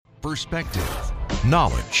perspective,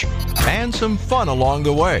 knowledge, and some fun along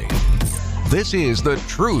the way. This is The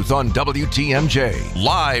Truth on WTMJ,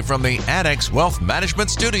 live from the Annex Wealth Management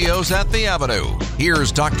Studios at The Avenue.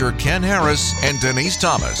 Here's Dr. Ken Harris and Denise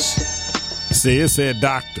Thomas. See, it said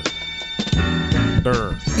doctor.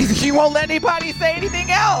 You won't let anybody say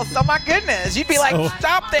anything else. Oh, my goodness. You'd be like,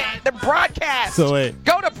 stop the broadcast. So wait.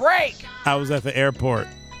 Go to break. I was at the airport.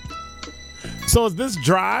 So is this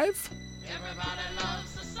drive?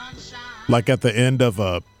 Like at the end of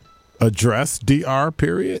a address, DR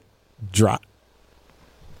period? Drop.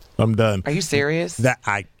 I'm done. Are you serious? That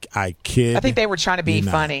I kid. I think they were trying to be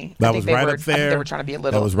funny. That was right up there. I think they were trying to be a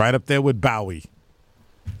little. That was right up there with Bowie.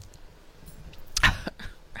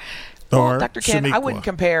 Well, Dr. Ken, Shaniqua. I wouldn't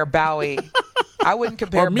compare Bowie. I wouldn't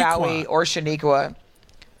compare Bowie or Shaniqua.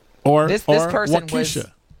 Or this person Waukesha. Was.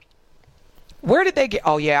 Where did they get?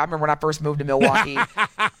 Oh yeah, I remember when I first moved to Milwaukee.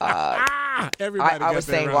 Everybody I was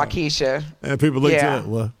saying Waukesha. And people looked at it.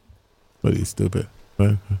 What are you stupid?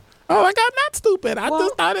 Oh my God, not stupid. I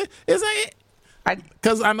just thought it's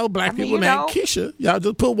because I know black people named Keisha. Y'all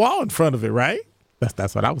just put Wall in front of it, right?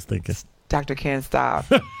 That's what I was thinking. Dr. Ken, stop.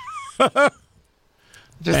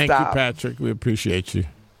 Thank you, Patrick. We appreciate you.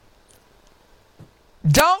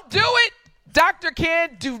 Don't do it, Dr.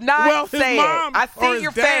 Ken. Do not say it. I see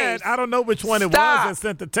your face. I don't know which one it was that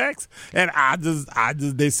sent the text, and I just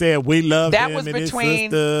they said we love him and his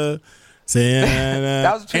sister.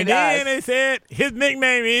 That was between and then they said his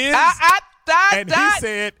nickname is, and he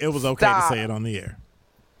said it was okay to say it on the air.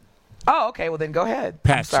 Oh, okay. Well, then go ahead.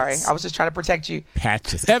 Patches. I'm sorry. I was just trying to protect you.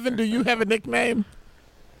 Patches. Evan, do you have a nickname?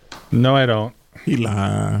 No, I don't. He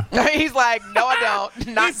lying. He's like, no, I don't.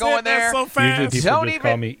 Not going there. So fast. Usually people just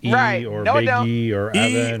call me E or Big E or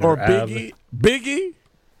Evan or Biggie. Biggie?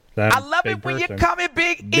 I love it when you call me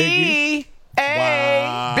Big E. Hey,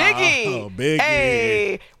 wow. Biggie. Biggie.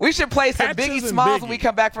 Hey, we should play some Biggie Smalls when we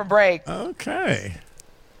come back from break. Okay.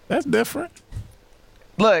 That's different.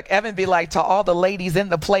 Look, Evan be like, to all the ladies in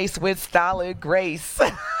the place with style grace. Go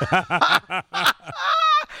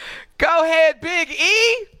ahead, Big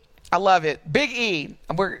E. I love it. Big E.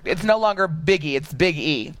 It's no longer Big E. It's Big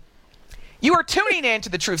E. You are tuning in to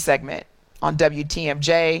the Truth segment on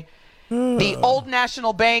WTMJ. The Old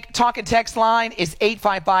National Bank talk and text line is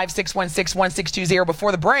 855-616-1620.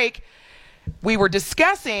 Before the break, we were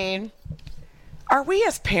discussing, are we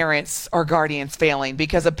as parents or guardians failing?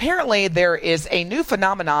 Because apparently there is a new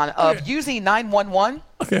phenomenon of using 911.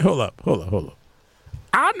 Okay, hold up.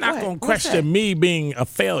 I'm not going to question me being a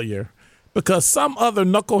failure because some other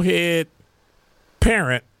knucklehead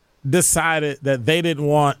parent decided that they didn't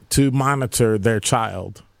want to monitor their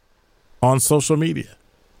child on social media.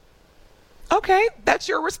 Okay, that's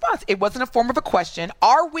your response. It wasn't a form of a question.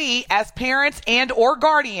 Are we, as parents and or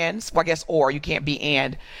guardians, well, I guess or, you can't be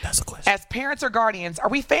and. That's a question. As parents or guardians, are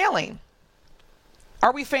we failing?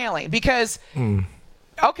 Are we failing? Because,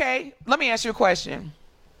 okay, let me ask you a question.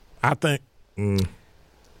 I think...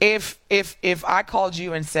 If I called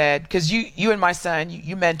you and said, because you and my son,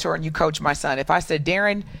 you mentor and you coach my son. If I said,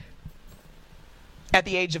 Darren, at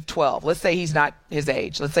the age of 12, let's say he's not his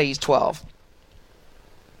age. Let's say he's 12.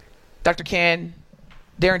 Dr. Ken,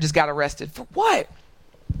 Darren just got arrested for what?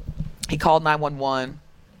 He called 911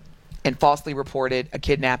 and falsely reported a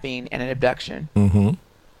kidnapping and an abduction. Mm-hmm.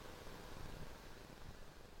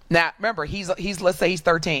 Now, remember, he's let's say he's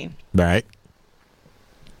 13. Right.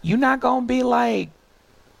 You're not going to be like,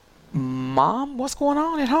 Mom, what's going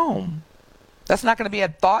on at home? That's not going to be a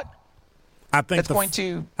thought. I think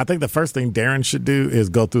the first thing Darren should do is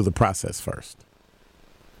go through the process first.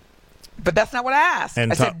 But that's not what I asked.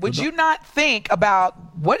 I said, would you not think about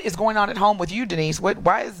what is going on at home with you, Denise?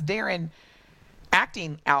 Why is Darren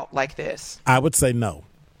acting out like this? I would say no.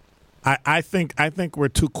 I think we're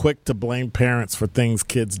too quick to blame parents for things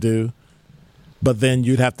kids do, but then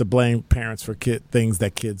you'd have to blame parents for things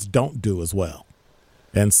that kids don't do as well.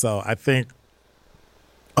 And so I think,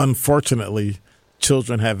 unfortunately,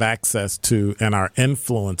 children have access to and are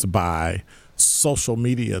influenced by social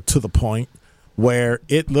media to the point where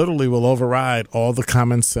it literally will override all the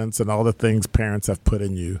common sense and all the things parents have put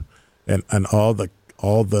in you and all the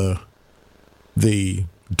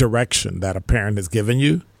direction that a parent has given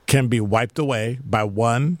you can be wiped away by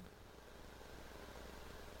one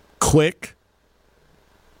quick,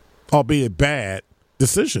 albeit bad,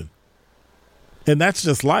 decision. And that's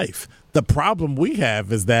just life. The problem we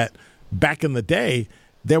have is that back in the day,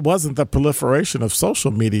 there wasn't the proliferation of social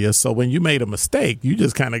media. So when you made a mistake, you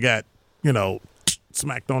just kind of got,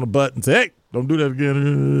 smacked on the butt and said, hey, don't do that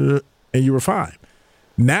again. And you were fine.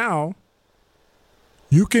 Now,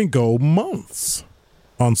 you can go months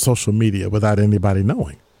on social media without anybody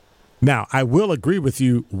knowing. Now, I will agree with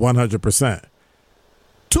you 100%.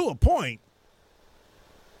 To a point,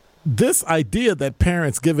 this idea that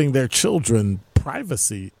parents giving their children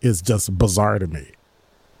privacy is just bizarre to me.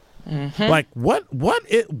 Mm-hmm. Like,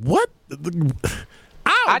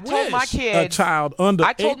 I told my kids, a child under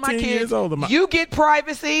 18 years old. You get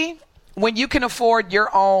privacy when you can afford your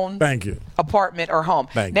own apartment or home.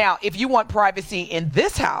 Now, if you want privacy in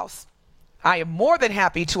this house, I am more than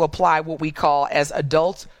happy to apply what we call as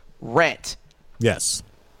adult rent. Yes.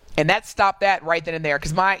 And that stopped that right then and there.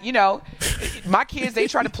 Because my kids, they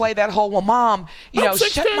try to play that whole, well, Mom,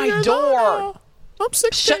 shut my door. I'm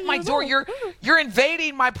 16 Shut my door. You're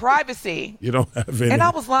invading my privacy. You don't have any. And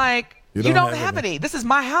I was like, you don't have any. This is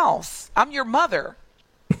my house. I'm your mother.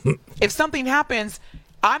 If something happens,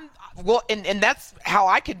 and that's how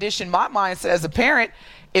I condition my mindset as a parent.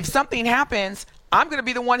 If something happens, I'm going to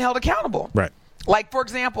be the one held accountable. Right. Like, for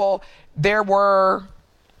example, there are,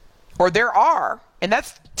 and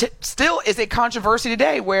that's still is a controversy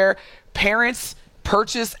today, where parents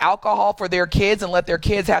purchase alcohol for their kids and let their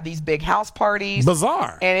kids have these big house parties.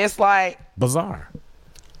 Bizarre. And it's like bizarre.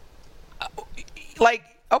 Like,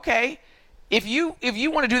 okay, if you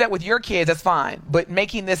want to do that with your kids, that's fine. But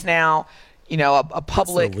making this now, a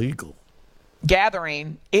public illegal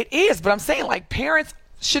gathering, it is. But I'm saying, like, parents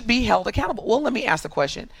should be held accountable. Well, let me ask the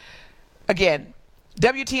question again.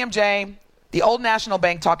 WTMJ, the Old National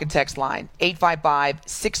Bank talk and text line,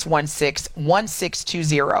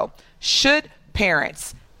 855-616-1620. Should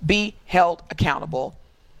parents be held accountable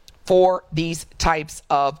for these types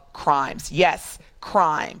of crimes? Yes,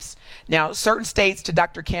 crimes. Now, certain states, to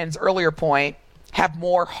Dr. Ken's earlier point, have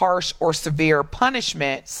more harsh or severe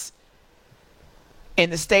punishments. In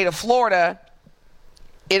the state of Florida,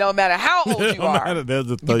 it don't matter how old you are.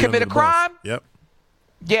 You commit a crime? Yep.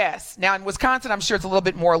 Yes. Now, in Wisconsin, I'm sure it's a little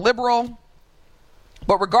bit more liberal.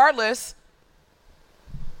 But regardless,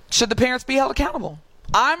 should the parents be held accountable?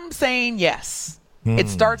 I'm saying yes. It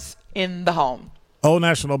starts in the home. Old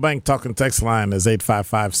National Bank talking text line is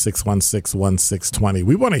 855-616-1620.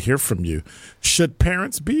 We want to hear from you. Should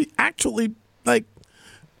parents be actually, like,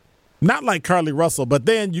 not like Carly Russell, but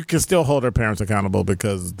then you can still hold their parents accountable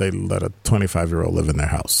because they let a 25-year-old live in their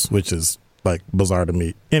house, which is, like, bizarre to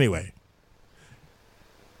me. Anyway,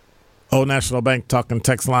 Old National Bank talking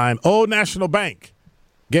text line. Old National Bank.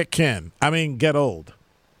 Get old.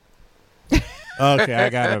 Okay, I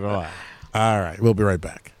got it all. All right, we'll be right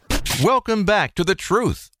back. Welcome back to The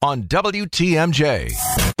Truth on WTMJ.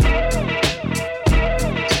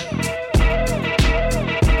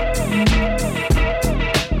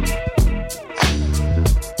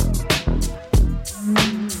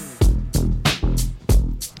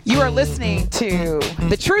 You are listening to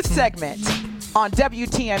The Truth segment on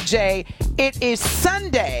WTMJ. It is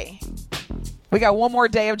Sunday. We got one more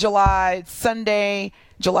day of July. It's Sunday,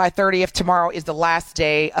 July 30th. Tomorrow is the last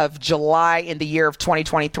day of July in the year of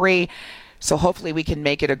 2023. So hopefully we can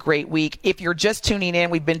make it a great week. If you're just tuning in,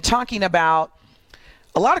 we've been talking about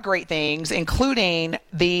a lot of great things, including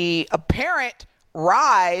the apparent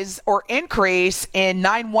rise or increase in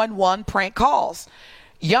 911 prank calls.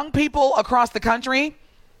 Young people across the country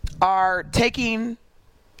are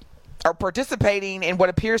participating in what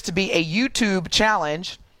appears to be a YouTube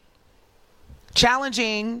challenge,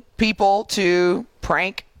 challenging people to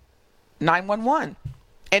prank 911.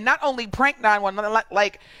 And not only prank 911,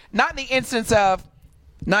 like not in the instance of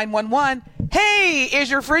 911, hey, is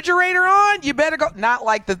your refrigerator on? You better go. Not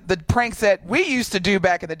like the pranks that we used to do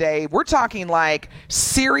back in the day. We're talking like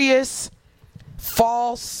serious,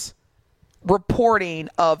 false reporting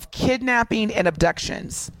of kidnapping and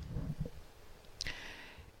abductions.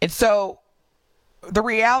 And so the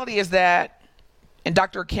reality is that, and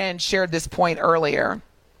Dr. Ken shared this point earlier,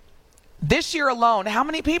 this year alone, how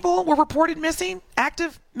many people were reported missing,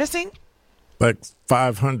 active missing? Like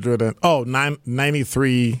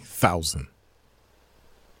 93,000.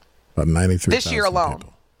 About 93,000 this year alone.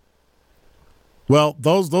 People. Well,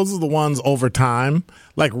 those are the ones over time.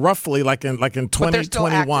 Like roughly, like in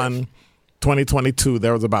 2021, 2022,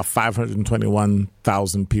 there was about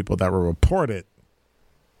 521,000 people that were reported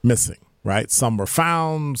missing. Right? Some were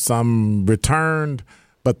found, some returned,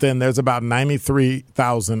 but then there's about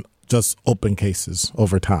 93,000 just open cases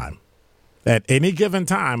over time. At any given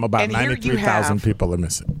time, about 93,000 people are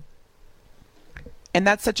missing. And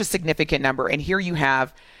that's such a significant number. And here you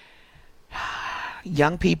have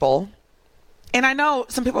young people. And I know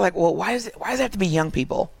some people are like, well, why does it have to be young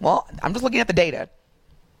people? Well, I'm just looking at the data.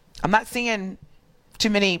 I'm not seeing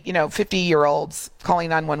too many, 50-year-olds calling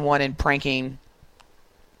 911 and pranking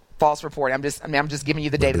false report. I'm just giving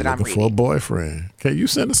you the data that I'm reading. For a boyfriend. Can you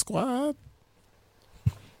send a squad?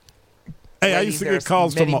 Hey, I used to get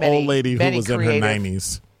calls from an old lady who was in her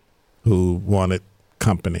 90s who wanted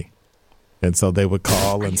company. And so they would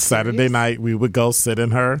call, and Saturday night we would go sit in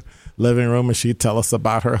her living room, and she'd tell us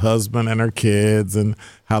about her husband and her kids and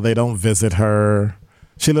how they don't visit her.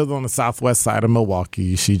 She lived on the southwest side of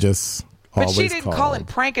Milwaukee. She just always But she didn't call and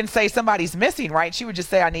prank and say somebody's missing, right? She would just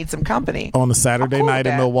say, I need some company. On a Saturday night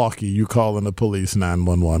in Milwaukee, you calling the police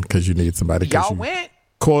 911 because you need somebody. Y'all went.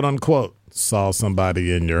 Quote, unquote, saw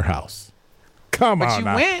somebody in your house. Come on But you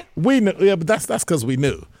now. went. We knew. Yeah, but that's because we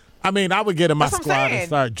knew. I mean, I would get in my squad and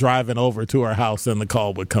start driving over to her house, and the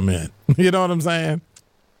call would come in. You know what I'm saying?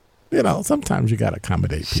 You know, sometimes you got to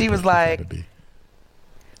accommodate people. She was like,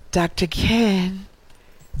 Dr. Ken,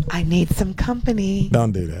 I need some company.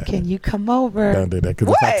 Don't do that. Can you come over? Don't do that.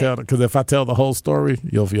 Because if I tell the whole story,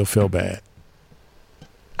 you'll feel bad.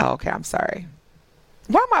 Oh, okay, I'm sorry.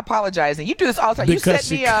 Why am I apologizing? You do this all the time. You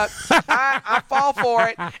set me up. I fall for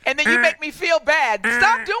it, and then you make me feel bad.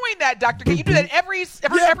 Stop doing that, Dr. Ken. You do that every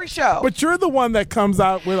show. But you're the one that comes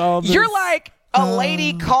out with all this. You're like a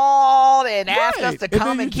lady called and asked us to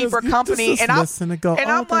come and keep her company, and I'm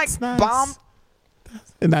like, nice. bomb.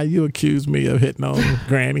 And now you accuse me of hitting on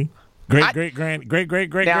Granny, great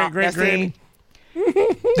granny.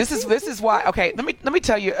 This is why. Okay, let me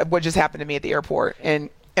tell you what just happened to me at the airport, and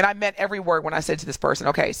I meant every word when I said to this person.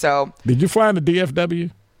 Okay, so did you fly in the DFW?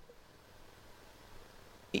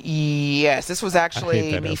 Yes, this was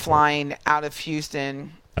actually me flying out of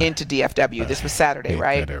Houston into DFW. This was Saturday,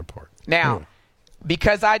 right? That airport. Now,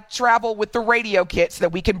 because I travel with the radio kit so that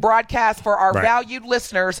we can broadcast for our valued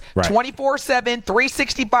listeners 24/7,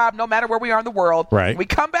 365, no matter where we are in the world. Right. When we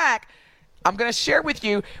come back, I'm going to share with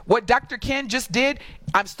you what Dr. Ken just did.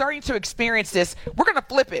 I'm starting to experience this. We're going to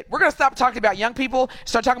flip it. We're going to stop talking about young people,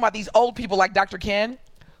 start talking about these old people like Dr. Ken,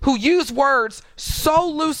 who use words so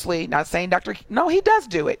loosely. Not saying no, he does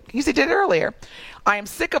do it. He did it earlier. I am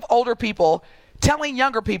sick of older people telling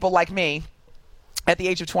younger people like me at the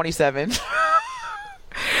age of 27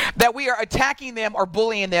 that we are attacking them or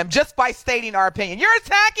bullying them just by stating our opinion. You're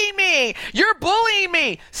attacking me. You're bullying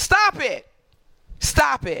me. Stop it.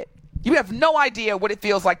 Stop it. You have no idea what it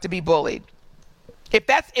feels like to be bullied. If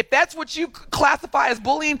that's what you classify as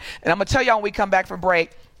bullying, and I'm going to tell y'all when we come back from break,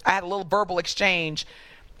 I had a little verbal exchange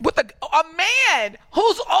with a man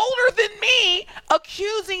who's older than me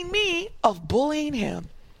accusing me of bullying him.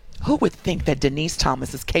 Who would think that Denise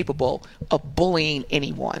Thomas is capable of bullying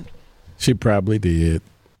anyone? She probably did.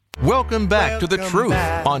 Welcome back to The Truth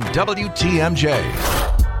on WTMJ.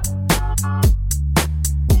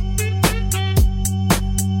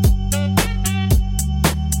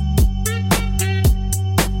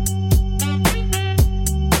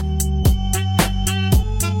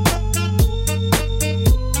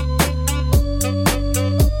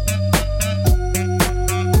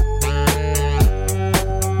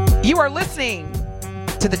 You are listening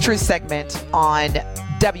to the Truth segment on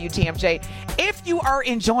WTMJ. If you are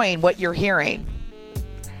enjoying what you're hearing,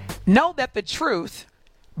 know that the Truth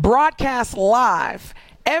broadcasts live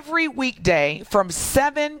every weekday from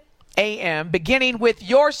 7 a.m., beginning with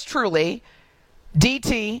yours truly,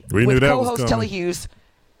 DT, with co-host Telly Hughes,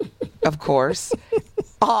 of course,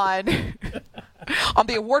 on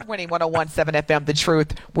the award-winning 101.7 FM, The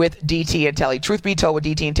Truth with DT and Telly. Truth be told with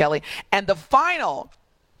DT and Telly. And the final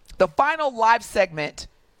live segment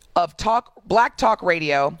of Black Talk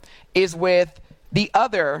Radio is with the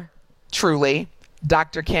other truly,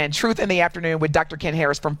 Dr. Ken. Truth in the Afternoon with Dr. Ken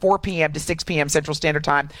Harris from 4 p.m. to 6 p.m. Central Standard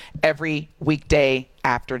Time every weekday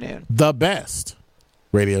afternoon. The best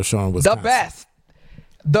radio show in Wisconsin.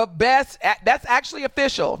 The best. That's actually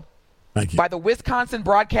official. Thank you. By the Wisconsin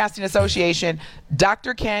Broadcasting Association.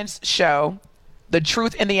 Dr. Ken's show, The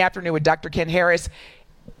Truth in the Afternoon with Dr. Ken Harris,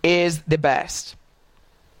 is the best.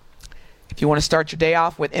 If you want to start your day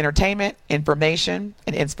off with entertainment, information,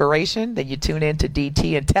 and inspiration, then you tune in to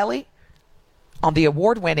DT and Telly on the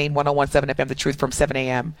award-winning 101.7 FM, The Truth, from 7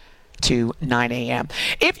 a.m. to 9 a.m.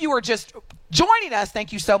 If you are just joining us,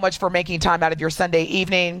 thank you so much for making time out of your Sunday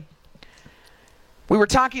evening. We were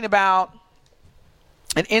talking about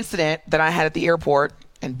an incident that I had at the airport,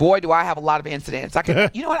 and boy, do I have a lot of incidents.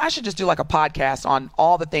 You know what? I should just do like a podcast on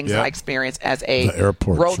all the things that I experienced as a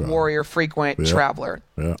road warrior, frequent traveler.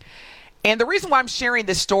 Yeah. And the reason why I'm sharing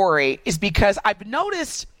this story is because I've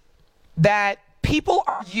noticed that people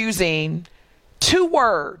are using two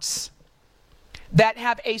words that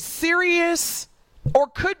have a serious or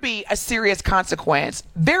could be a serious consequence,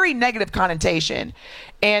 very negative connotation.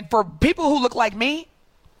 And for people who look like me,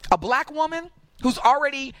 a black woman who's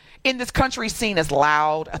already in this country seen as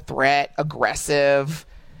loud, a threat, aggressive.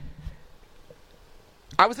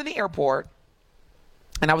 I was in the airport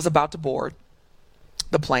and I was about to board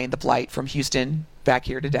the flight from Houston back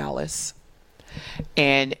here to Dallas.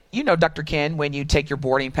 And you know, Dr. Ken, when you take your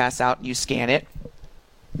boarding pass out and you scan it,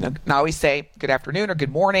 and I always say good afternoon or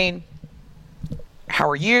good morning. How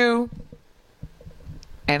are you?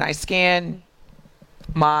 And I scan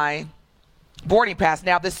my boarding pass.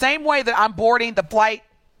 Now, the same way that I'm boarding the flight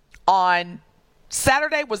on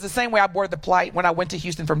Saturday was the same way I boarded the flight when I went to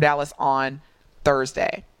Houston from Dallas on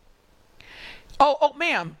Thursday. Oh,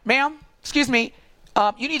 ma'am, excuse me.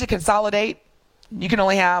 You need to consolidate. You can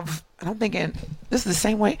only have, and I'm thinking, this is the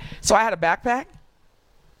same way. So I had a backpack.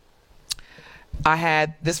 I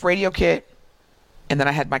had this radio kit, and then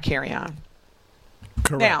I had my carry-on.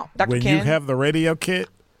 Correct. Now, Dr. When Ken, you have the radio kit,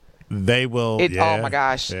 they will. Oh my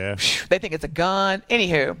gosh. Yeah. They think it's a gun.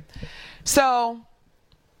 Anywho. So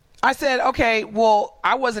I said, okay, well,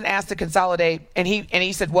 I wasn't asked to consolidate. And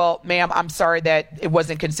he said, well, ma'am, I'm sorry that it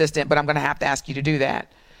wasn't consistent, but I'm going to have to ask you to do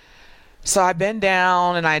that. So I bend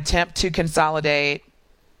down and I attempt to consolidate.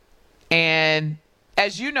 And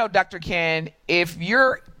as you know, Dr. Ken, if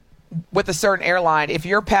you're with a certain airline, if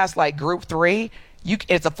you're past like group 3,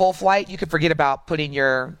 it's a full flight, you can forget about putting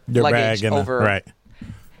your luggage over. Right.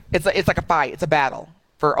 It's like a fight. It's a battle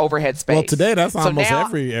for overhead space. Well, today that's almost now,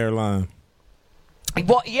 every airline.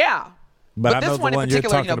 Well, yeah. But I this know the one one in you're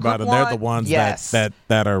particular, talking about, and they're the ones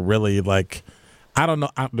that are really like, I don't know.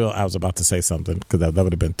 I was about to say something because that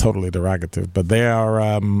would have been totally derogative, but they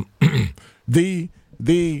are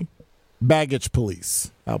the baggage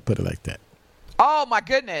police. I'll put it like that. Oh, my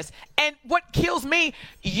goodness. And what kills me,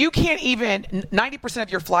 you can't even, 90% of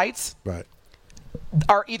your flights right.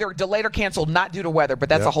 are either delayed or canceled, not due to weather, but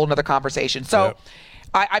that's a whole nother conversation. So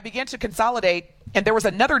I began to consolidate, and there was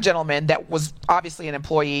another gentleman that was obviously an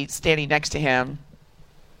employee standing next to him.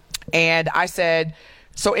 And I said,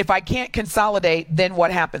 so if I can't consolidate, then what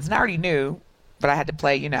happens? And I already knew, but I had to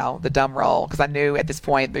play, the dumb role because I knew at this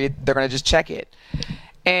point they're going to just check it.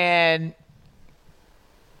 And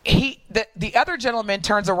the other gentleman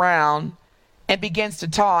turns around and begins to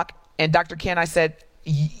talk. And Dr. Ken, I said,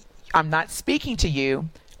 I'm not speaking to you.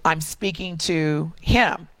 I'm speaking to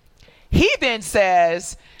him. He then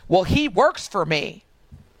says, well, he works for me.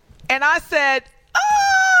 And I said,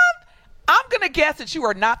 I'm going to guess that you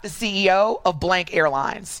are not the CEO of blank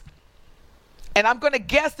airlines. And I'm going to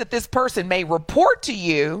guess that this person may report to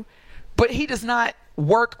you, but he does not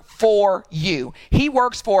work for you. He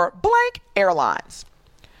works for blank airlines.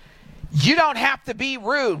 You don't have to be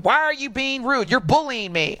rude. Why are you being rude? You're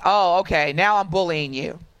bullying me. Oh, okay. Now I'm bullying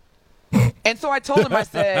you. And so I told him, I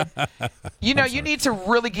said, you need to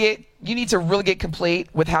really get complete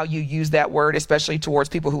with how you use that word, especially towards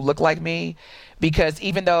people who look like me. Because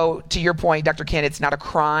even though, to your point, Dr. Ken, it's not a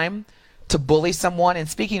crime to bully someone. And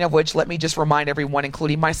speaking of which, let me just remind everyone,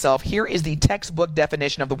 including myself, here is the textbook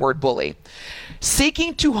definition of the word bully.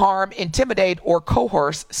 Seeking to harm, intimidate, or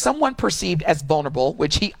coerce someone perceived as vulnerable,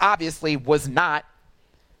 which he obviously was not.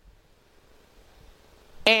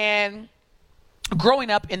 And growing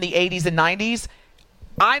up in the 80s and 90s,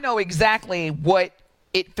 I know exactly what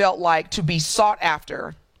it felt like to be sought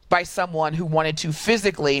after by someone who wanted to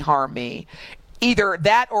physically harm me. Either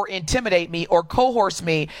that or intimidate me or coerce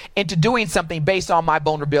me into doing something based on my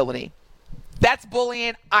vulnerability. That's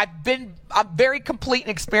bullying. I'm very complete and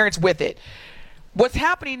experienced with it. What's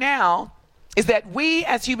happening now is that we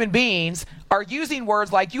as human beings are using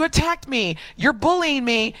words like, you attacked me, you're bullying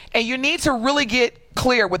me, and you need to really get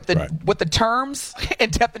clear with the terms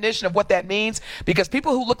and definition of what that means, because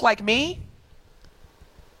people who look like me,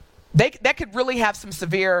 that could really have some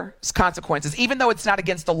severe consequences. Even though it's not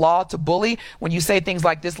against the law to bully, when you say things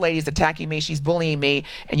like, this lady is attacking me, she's bullying me,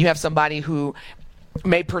 and you have somebody who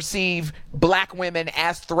may perceive black women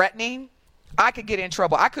as threatening, I could get in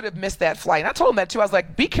trouble. I could have missed that flight. And I told him that too. I was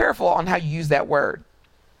like, be careful on how you use that word.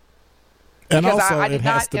 And because also, it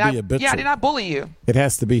has to be habitual. Yeah, I did not bully you. It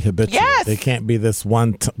has to be habitual. Yes. It can't be this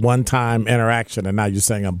one-time interaction, and now you're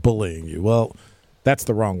saying I'm bullying you. Well, that's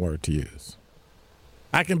the wrong word to use.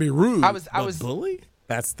 I can be rude. I was bully.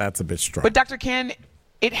 That's a bit strong. But Dr. Ken,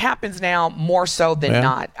 it happens now more so than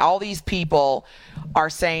not. All these people are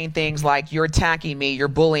saying things like, you're attacking me, you're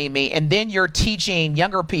bullying me, and then you're teaching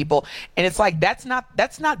younger people, and it's like, that's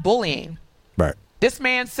not bullying. Right. This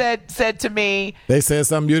man said to me, they said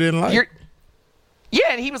something you didn't like. Yeah,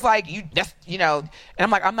 and he was like, and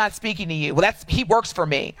I'm like, I'm not speaking to you. Well, he works for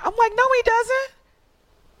me. I'm like, no, he doesn't.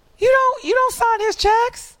 You don't sign his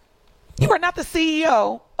checks. You are not the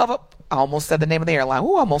CEO of I almost said the name of the airline.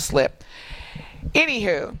 Ooh, almost slipped.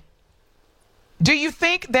 Anywho, do you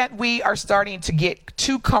think that we are starting to get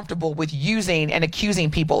too comfortable with using and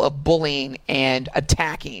accusing people of bullying and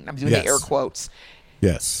attacking? I'm doing the air quotes.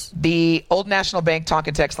 Yes. The Old National Bank talk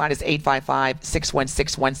and text line is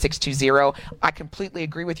 855-616-1620. I completely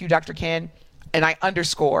agree with you, Dr. Ken, and I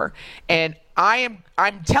underscore. And I'm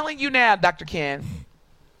telling you now, Dr. Ken,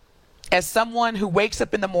 as someone who wakes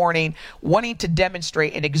up in the morning wanting to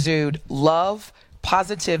demonstrate and exude love,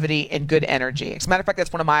 positivity, and good energy. As a matter of fact,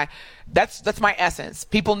 that's that's my essence.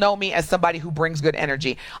 People know me as somebody who brings good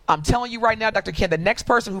energy. I'm telling you right now, Dr. Ken, the next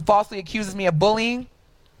person who falsely accuses me of bullying,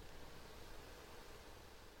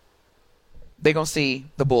 they're going to see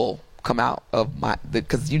the bull come out of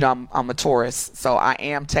because I'm a Taurus, so I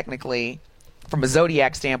am technically, from a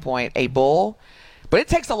zodiac standpoint, a bull, but it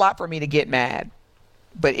takes a lot for me to get mad.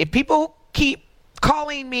 But if people keep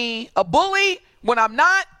calling me a bully when I'm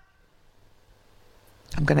not,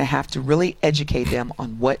 I'm going to have to really educate them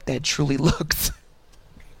on what that truly looks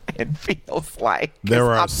and feels like.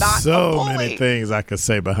 There are so many things I could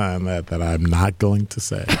say behind that I'm not going to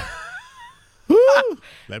say.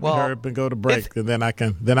 Let me hurry up and go to break, and then I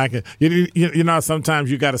can. You know,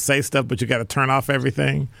 sometimes you got to say stuff, but you got to turn off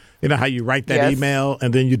everything. You know how you write that email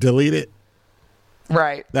and then you delete it?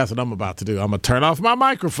 Right. That's what I'm about to do. I'm going to turn off my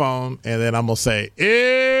microphone, and then I'm going to say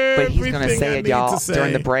everything But he's going to say it, y'all,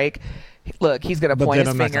 during the break. Look, he's going to point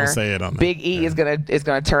his finger. Say it on Big E is going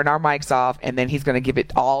to turn our mics off, and then he's going to give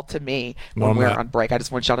it all to me when we're on break. I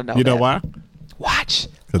just want y'all to know You know why? Watch.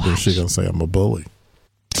 Because then she's going to say I'm a bully.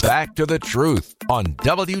 Back to the Truth on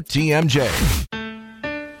WTMJ.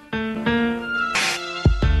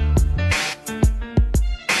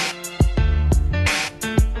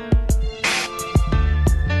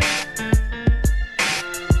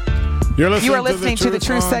 You are listening to the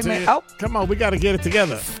Truth segment. Oh, come on, we got to get it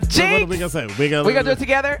together. Jinx. So what are we gonna say? We gonna do it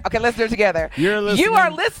together. Okay, let's do it together. You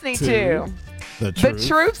are listening to the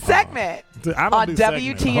Truth segment on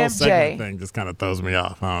WTMJ. Segment thing just kind of throws me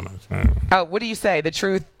off. I don't know. Oh, what do you say? The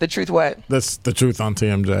truth. The truth. What? That's the Truth on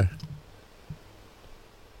TMJ.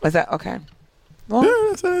 Is that okay? Well,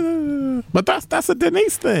 yeah, but that's a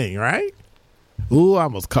Denise thing, right? Ooh, I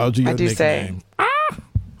almost called you your nickname.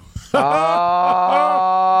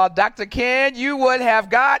 Oh, Dr. Ken, you would have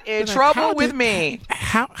got in trouble with me.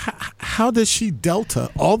 How did she Delta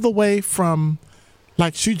all the way from,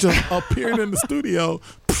 like, she just appeared in the studio,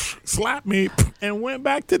 slapped me, and went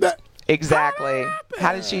back to that? Exactly.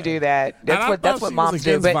 How did she do that? That's what moms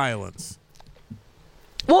do. But violence.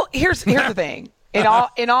 Well, here's the thing. In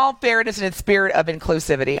all fairness and in spirit of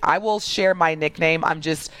inclusivity, I will share my nickname. I'm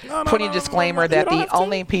just putting a disclaimer that the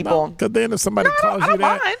only people. Because then if somebody calls you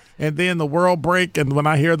that, and then the world break, and when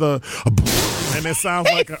I hear the, and it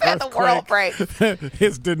sounds like an earthquake, the world break.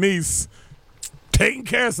 It's Denise taking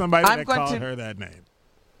care of somebody that called her that name.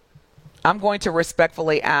 I'm going to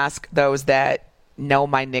respectfully ask those that know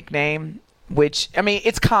my nickname. Which, I mean,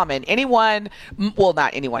 it's common. Anyone, well,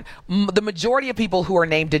 not anyone. The majority of people who are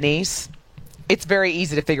named Denise, it's very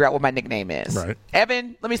easy to figure out what my nickname is. Right.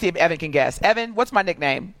 Evan, let me see if Evan can guess. Evan, what's my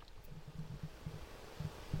nickname?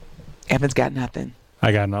 Evan's got nothing.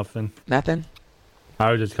 I got nothing. Nothing?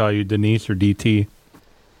 I would just call you Denise or DT.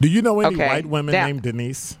 Do you know any white women named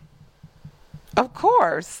Denise? Of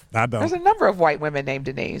course. I don't. There's a number of white women named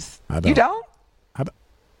Denise. I don't. You don't? I don't.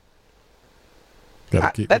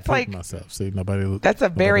 Gotta keep that's like myself. See, nobody. That's a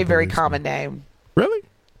very, very common name. Really?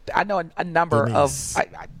 I know a number Denise. of.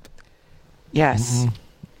 Yes. Mm-hmm.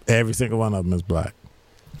 Every single one of them is black.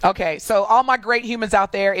 Okay, so all my great humans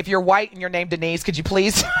out there, if you're white and you're named Denise, could you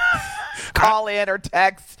please call in or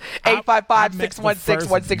text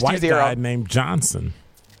 855-616-1620? White guy named Johnson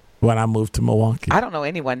when I moved to Milwaukee. I don't know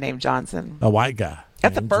anyone named Johnson. A white guy.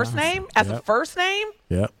 That's the first name? As a first name?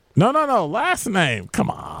 Yep. No. Last name. Come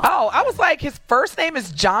on. Oh, I was like, his first name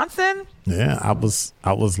is Johnson? Yeah, I was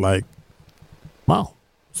like, wow,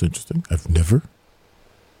 it's interesting. I've never.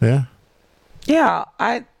 Yeah. Yeah,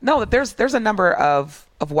 I know that there's a number of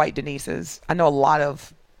white Denises. I know a lot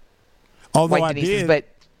of white Denises, but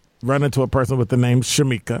run into a person with the name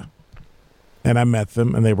Shamika, and I met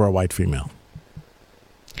them, and they were a white female.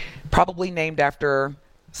 Probably named after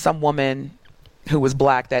some woman who was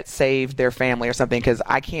black that saved their family or something, because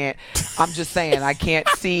I'm just saying, I can't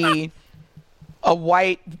see a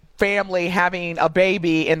white family having a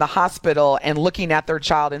baby in the hospital and looking at their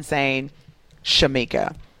child and saying,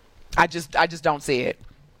 Shamika. I just don't see it.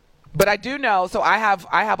 But I do know, so I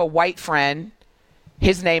have a white friend.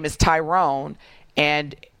 His name is Tyrone,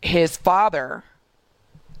 and his father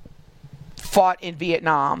fought in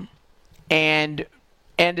Vietnam and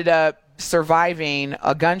ended up surviving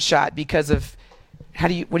a gunshot because of what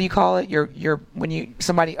do you call it?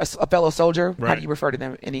 A fellow soldier. Right. How do you refer to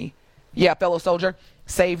them? Fellow soldier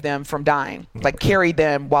saved them from dying, like carried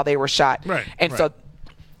them while they were shot. Right. And so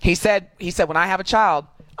He said, when I have a child,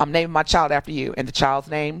 I'm naming my child after you. And the child's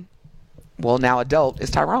name, well, now adult, is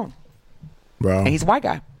Tyrone. Well, and he's a white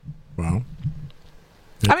guy. Well,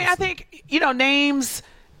 I mean, I think,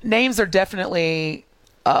 names are definitely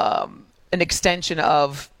an extension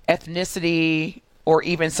of ethnicity or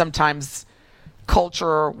even sometimes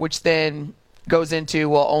culture, which then goes into,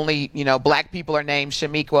 well, only, black people are named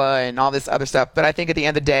Shamiqua and all this other stuff. But I think at the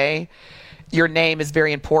end of the day, your name is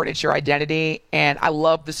very important. It's your identity. And I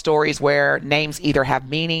love the stories where names either have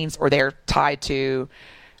meanings or they're tied to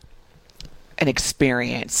an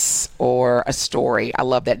experience or a story. I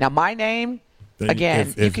love that. Now, my name,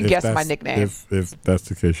 again, you can guess my nickname. If that's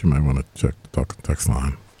the case, you might want to check the text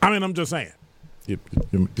line. I mean, I'm just saying. You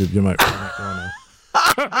might want to.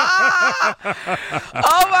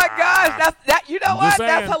 Oh my gosh, that's what? Saying,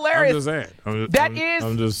 that's hilarious.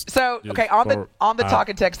 On the talk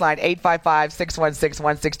and text line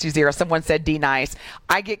 855-616-1620. Someone said D Nice.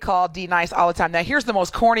 I get called D Nice all the time. Now here's the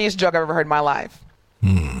most corniest joke I've ever heard in my life.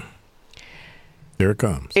 Here it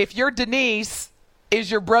comes. If you're Denise, is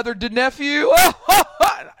your brother the nephew?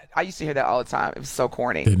 I used to hear that all the time. It was so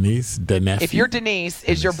corny. Denise, the nephew. If you're Denise,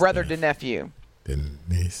 is your brother the nephew?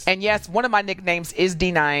 Denise. And yes, one of my nicknames is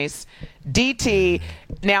D Nice, DT.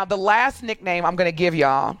 Now, the last nickname I'm going to give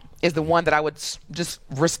y'all is the one that I would just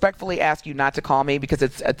respectfully ask you not to call me because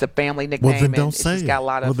it's a family nickname. Well, then don't say it. Got a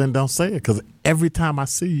lot of... Well, then don't say it because every time I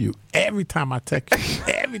see you, every time I text you,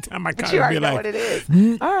 every time I call you, already be know like, what it is.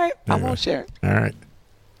 All right, I won't share it. All right.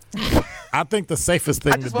 I think the safest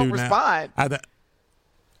thing to do now. Respond. I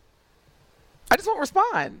just won't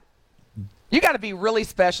respond. You got to be really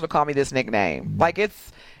special to call me this nickname. Like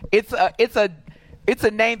it's a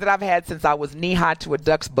name that I've had since I was knee high to a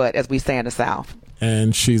duck's butt, as we say in the South.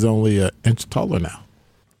 And she's only an inch taller now.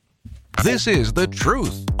 This is The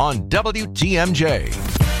Truth on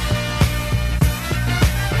WTMJ.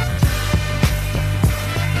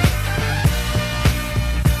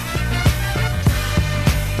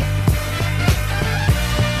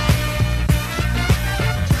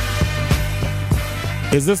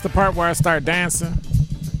 Is this the part where I start dancing?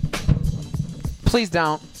 Please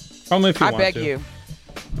don't. Only if you want to. I beg you.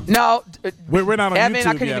 No. We're not on Evan, YouTube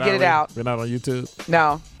I couldn't even get it out. We're not on YouTube?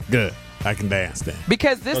 No. Good. I can dance then.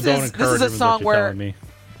 Because this is a song where...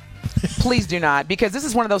 Please do not. Because this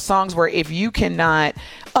is one of those songs where if you cannot...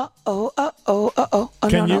 then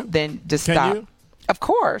just stop. You? Of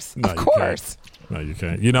course. No, of course. No, you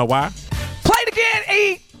can't. You know why? Play it again,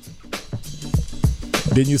 E!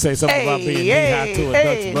 Didn't you say something about being knee-high to a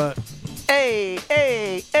duck's butt? Hey.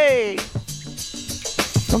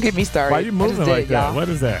 Don't get me started. Why are you moving like that? Y'all. What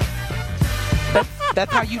is that?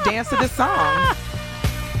 That's how you dance to this song.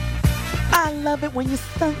 I love it when you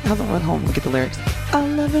sing. Hold on, get the lyrics. I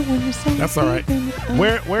love it when you sing. That's all right.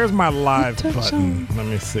 Where's my live button? Let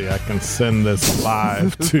me see. I can send this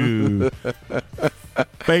live to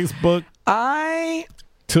Facebook.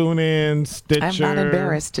 TuneIn, Stitcher. I'm not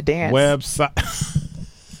embarrassed to dance. Website.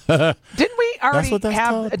 Didn't we already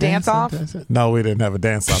have a dance-off? No, we didn't have a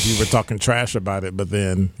dance-off. You were talking trash about it, but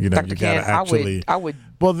then, you got to actually... I would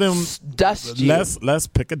well, then, dust you. Let's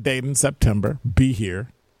pick a date in September, be here,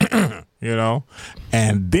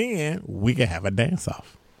 and then we can have a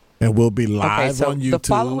dance-off. And we'll be live on YouTube. The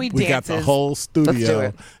following we got the whole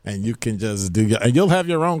studio, and you can just do and you'll have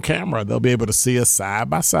your own camera. They'll be able to see us side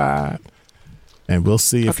by side, and we'll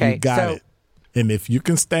see if you got it. And if you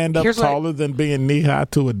can stand up taller than being knee-high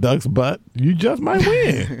to a duck's butt, you just might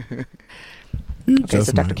win. So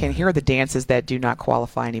Dr. Ken, here are the dances that do not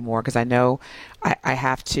qualify anymore because I know I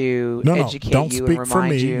have to educate you and remind you. Don't speak for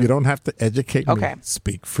me. You don't have to educate me.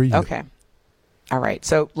 Speak for you. Okay. All right.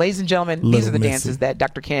 So, ladies and gentlemen, these are the dances that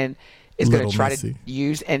Dr. Ken is going to try to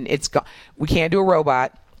use. And it's we can't do a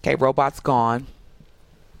robot. Okay, robot's gone.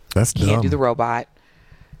 That's dumb. Can't do the robot.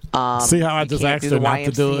 See how I just asked her not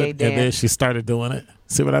to do it, and then she started doing it?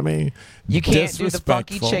 See what I mean? You can't do the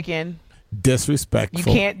funky chicken. Disrespectful. You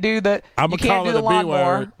can't do the. I'm gonna call her the B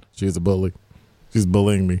word. She's a bully. She's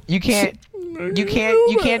bullying me. You can't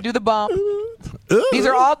do the bump. These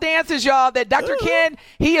are all dances, y'all, that Dr. Ken,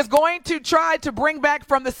 he is going to try to bring back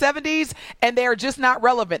from the 70s, and they are just not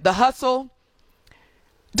relevant. The hustle.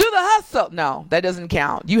 Do the hustle. No, that doesn't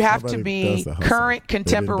count. You have to be current,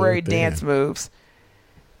 contemporary dance moves.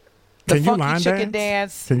 The funky chicken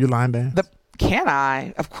dance. Can you line dance? Can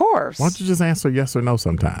I? Of course. Why don't you just answer yes or no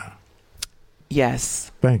sometime?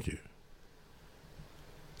 Yes. Thank you.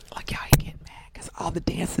 Like, y'all ain't getting mad because all the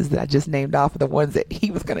dances that I just named off are the ones that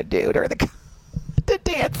he was going to do during the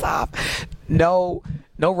dance off. No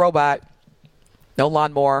robot. No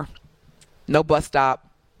lawnmower. No bus stop.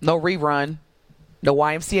 No rerun. no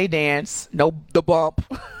YMCA dance, no the bump.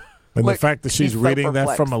 And the fact that she's reading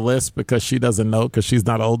that from a list because she doesn't know because she's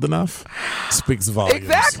not old enough speaks volumes.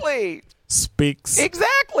 Exactly.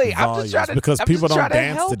 Volumes. I'm just trying to because people don't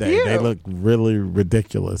dance today. You. They look really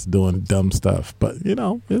ridiculous doing dumb stuff. But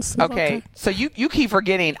it's okay. So you keep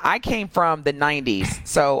forgetting. I came from the '90s,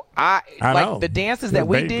 so I like know. The dances You're that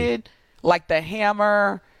we a baby. did, like the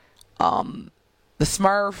hammer, the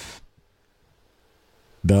Smurf,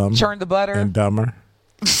 Dumb. churn the butter, And dumber.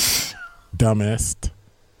 Dumbest.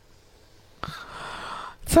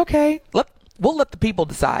 It's okay. We'll let the people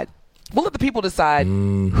decide. We'll let the people decide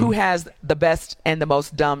who has the best and the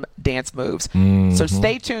most dumb dance moves. So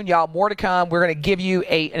stay tuned, y'all. More to come. We're going to give you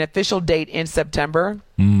an official date in September.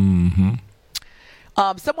 Someone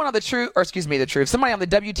on the truth. Somebody on the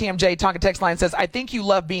WTMJ talk and text line says, "I think you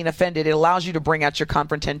love being offended. It allows you to bring out your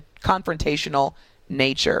confrontational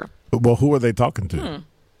nature." Well, who are they talking to?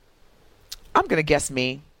 I'm going to guess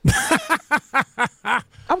me.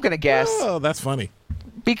 I'm going to guess. Oh, that's funny.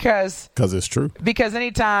 Because it's true. Because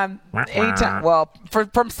anytime, well,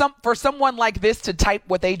 for someone like this to type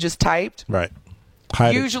what they just typed, right?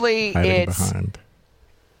 Usually it's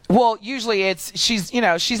she's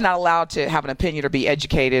not allowed to have an opinion or be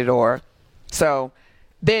educated, or so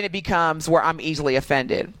then it becomes where I'm easily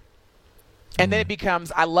offended, and then it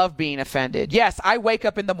becomes I love being offended. Yes, I wake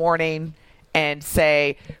up in the morning and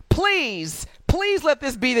say, please let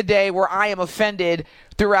this be the day where I am offended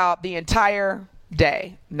throughout the entire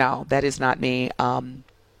day. No, that is not me. But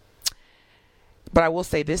I will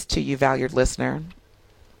say this to you, valued listener.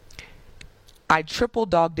 I triple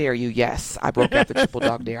dog dare you. Yes, I broke out the triple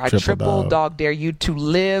dog dare. I triple dog dare you to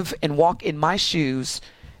live and walk in my shoes,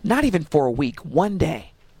 not even for a week, one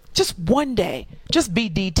day. Just one day. Just be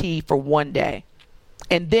DT for one day.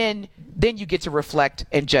 And then you get to reflect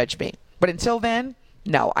and judge me. But until then,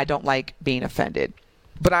 no, I don't like being offended.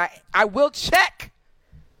 But I will check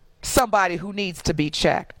somebody who needs to be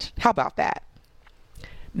checked. How about that?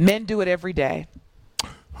 Men do it every day.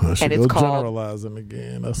 And it's called generalizing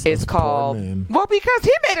again. It's called well, because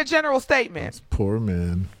he made a general statement. That's poor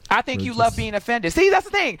men. I think you love being offended. See, that's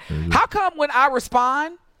the thing. How come when I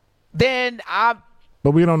respond, then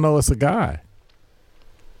but we don't know it's a guy.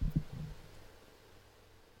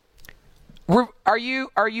 Are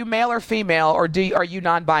you male or female, or are you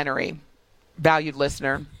non-binary? Valued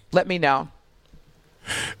listener, let me know.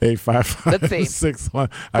 855-61.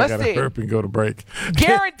 I got to hurp and go to break.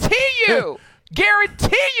 Guarantee you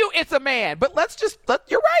it's a man. But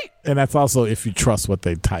you're right. And that's also if you trust what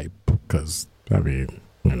they type, because,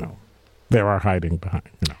 they are hiding behind,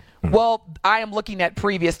 Well, I am looking at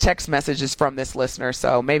previous text messages from this listener,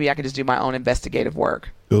 so maybe I can just do my own investigative work.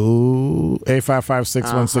 Ooh,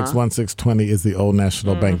 855-616-1620 is the Old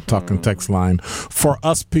National Bank talking text line. For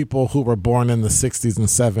us people who were born in the 60s and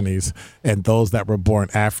 70s, and those that were born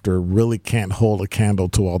after really can't hold a candle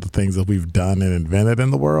to all the things that we've done and invented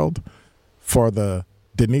in the world. For the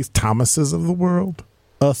Denise Thomases of the world,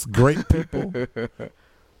 us great people.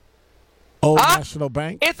 Old National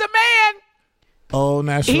Bank. It's a man. Old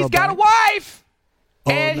National Bank. He's got a wife.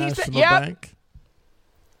 Old National Bank.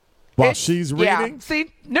 While she's reading. Yeah.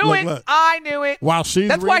 See, look. I knew it. While she's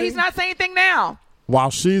That's reading. Why he's not saying anything now. While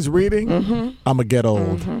she's reading, I'm going to get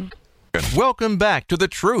old. Welcome back to The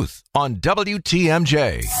Truth on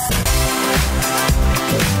WTMJ.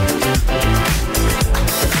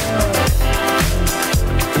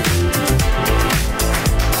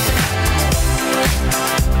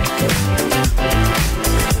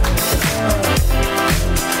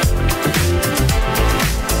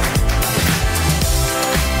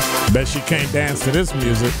 Bet she can't dance to this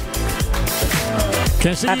music.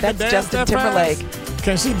 Can she even dance Justin that Timberlake. fast?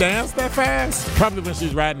 Can she dance that fast? Probably when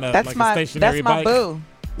she's riding a stationary That's my bike. boo.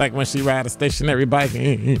 Like when she rides a stationary bike.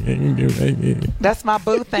 That's my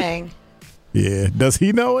boo thing. Yeah. Does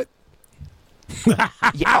he know it?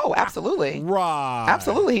 Yeah, oh, absolutely. Right.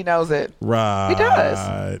 Absolutely, he knows it. Right. He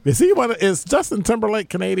does. Is Justin Timberlake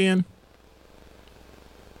Canadian?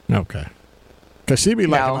 Okay. Because she be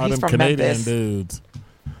liking all them Canadian Memphis. dudes.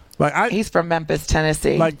 He's from Memphis,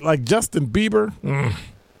 Tennessee. Like Justin Bieber.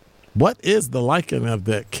 What is the liking of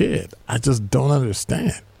that kid? I just don't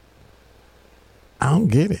understand. I don't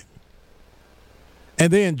get it.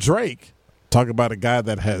 And then Drake, talk about a guy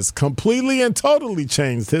that has completely and totally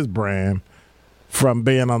changed his brand from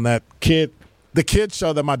being on the kid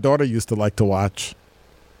show that my daughter used to like to watch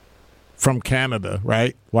from Canada,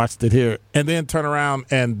 right? Watched it here. And then turn around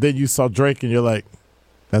and then you saw Drake and you're like,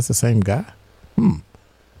 that's the same guy?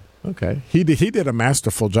 Okay. He did a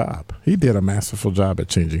masterful job. He did a masterful job at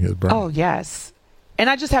changing his brand. Oh, yes. And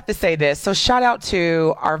I just have to say this. So shout out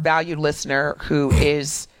to our valued listener who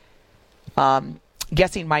is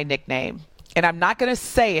guessing my nickname. And I'm not going to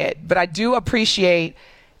say it, but I do appreciate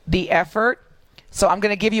the effort. So I'm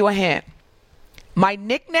going to give you a hint. My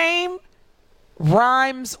nickname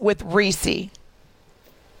rhymes with Reese.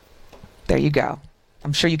 There you go.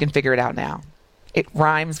 I'm sure you can figure it out now. It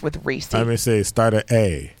rhymes with Reese. Let me say, start at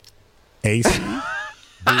A. AC?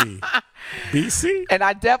 B. BC? And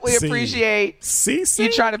I definitely C. appreciate CC?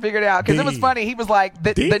 you trying to figure it out. Because it was funny. He was like,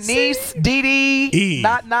 the niece, DD, E.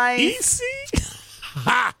 not nice. EC?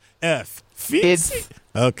 Ha! F. Feecy?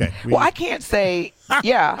 Okay. Well, I can't say,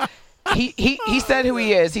 yeah. He said who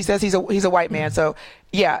he is. He says he's a white man. So,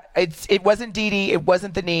 yeah, it wasn't DD. It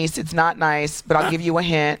wasn't the niece. It's not nice, but I'll give you a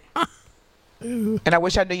hint. And I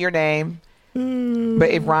wish I knew your name, but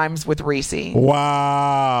it rhymes with Reese.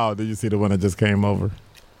 Wow. Did you see the one that just came over?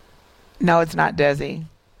 No, it's not Desi.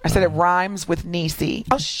 I said it rhymes with Niecy.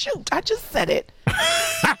 Oh, shoot. I just said it.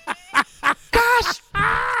 Gosh.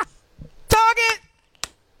 Target.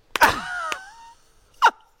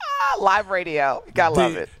 Live radio. You gotta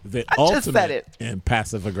love it. The I ultimate just said it. in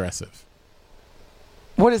passive aggressive.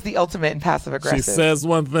 What is the ultimate in passive aggressive? She says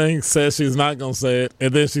one thing, says she's not going to say it,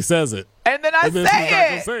 and then she says it. And then I and then say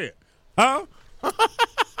she's it. Not gonna say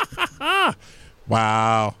it. Huh?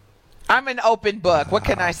 Wow. I'm an open book. What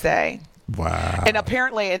can I say? Wow. And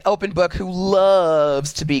apparently an open book who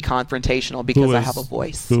loves to be confrontational because I have a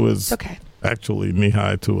voice. Who is okay. Actually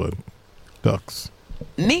knee-high to a duck's.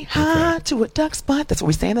 Knee-high to a duck's butt. That's what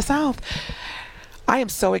we say in the South. I am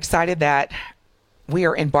so excited that we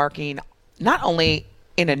are embarking not only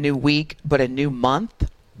in a new week, but a new month.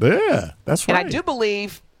 Yeah, that's right. And I do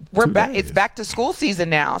believe we're back. It's back to school season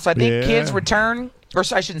now. So I think kids return, or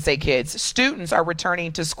I shouldn't say kids, students are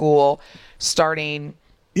returning to school starting.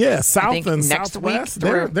 Yeah, South and next Southwest.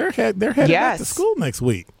 Week they're headed back to school next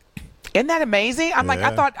week. Isn't that amazing? I'm like,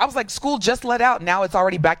 I was like, school just let out. Now it's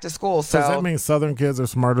already back to school. So does that mean Southern kids are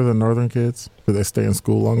smarter than Northern kids? Do they stay in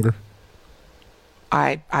school longer?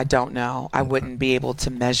 I don't know. I wouldn't be able to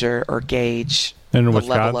measure or gauge and the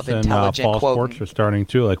Wisconsin, level of intelligent fall quoting. sports are starting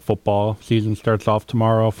too. Like football season starts off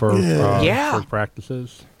tomorrow for first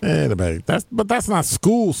practices. But that's not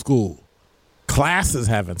school. Classes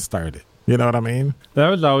haven't started. You know what I mean? That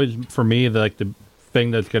was always for me the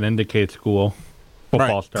thing that's going to indicate school.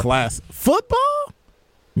 Football starts. Class football?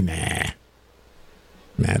 Nah.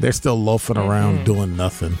 They're still loafing around doing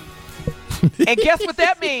nothing. And guess what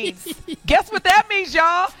that means? Guess what that means,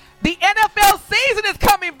 y'all? The NFL season is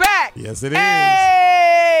coming back. Yes, it is.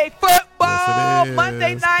 Hey, football, Yes, it is.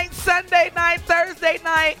 Monday night, Sunday night, Thursday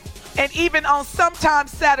night, and even on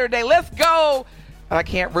sometimes Saturday. Let's go. But I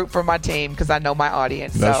can't root for my team because I know my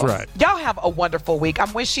audience. That's right. Y'all have a wonderful week.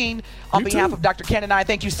 I'm wishing on behalf of Dr. Ken and I,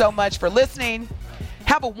 thank you so much for listening.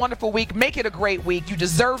 Have a wonderful week. Make it a great week. You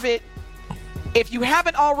deserve it. If you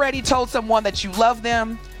haven't already told someone that you love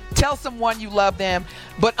them, tell someone you love them.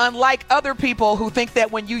 But unlike other people who think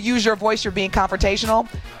that when you use your voice, you're being confrontational,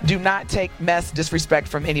 do not take disrespect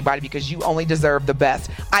from anybody because you only deserve the best.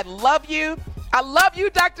 I love you. I love you,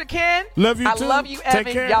 Dr. Ken. Love you too. I love you, Take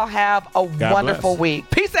Evan. care. Y'all have a wonderful week.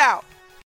 Peace out.